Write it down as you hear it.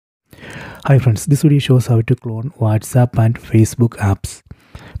Hi friends, this video shows how to clone WhatsApp and Facebook apps.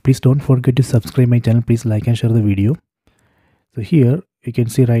 Please don't forget to subscribe my channel. Please like and share the video. So here you can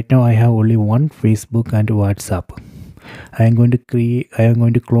see right now I have only one Facebook and WhatsApp. I am going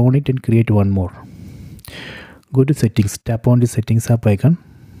to clone it and create one more. Go to settings, tap on the settings app icon.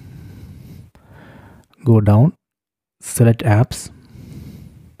 Go down, select apps.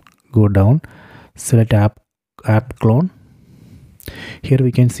 Go down, select app clone. Here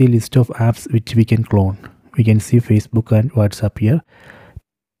we can see list of apps which we can clone. We can see Facebook and WhatsApp here.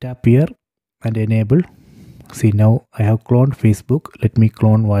 Tap here and enable. See, now I have cloned Facebook. Let me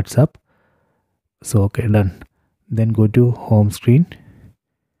clone WhatsApp. So okay, done. Then go to home screen.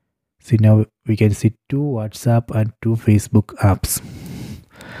 See, now we can see two WhatsApp and two Facebook apps.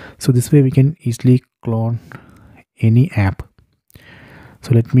 So this way we can easily clone any app.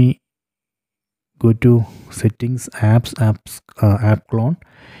 So let me go to settings, app clone.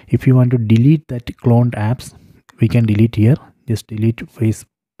 If you want to delete that cloned apps, we can delete here. Just delete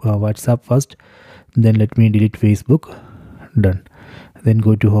WhatsApp first, then let me delete Facebook. Done. Then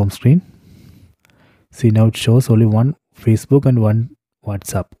go to home screen. See, now it shows only one Facebook and one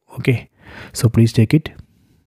WhatsApp. Okay, so please check it.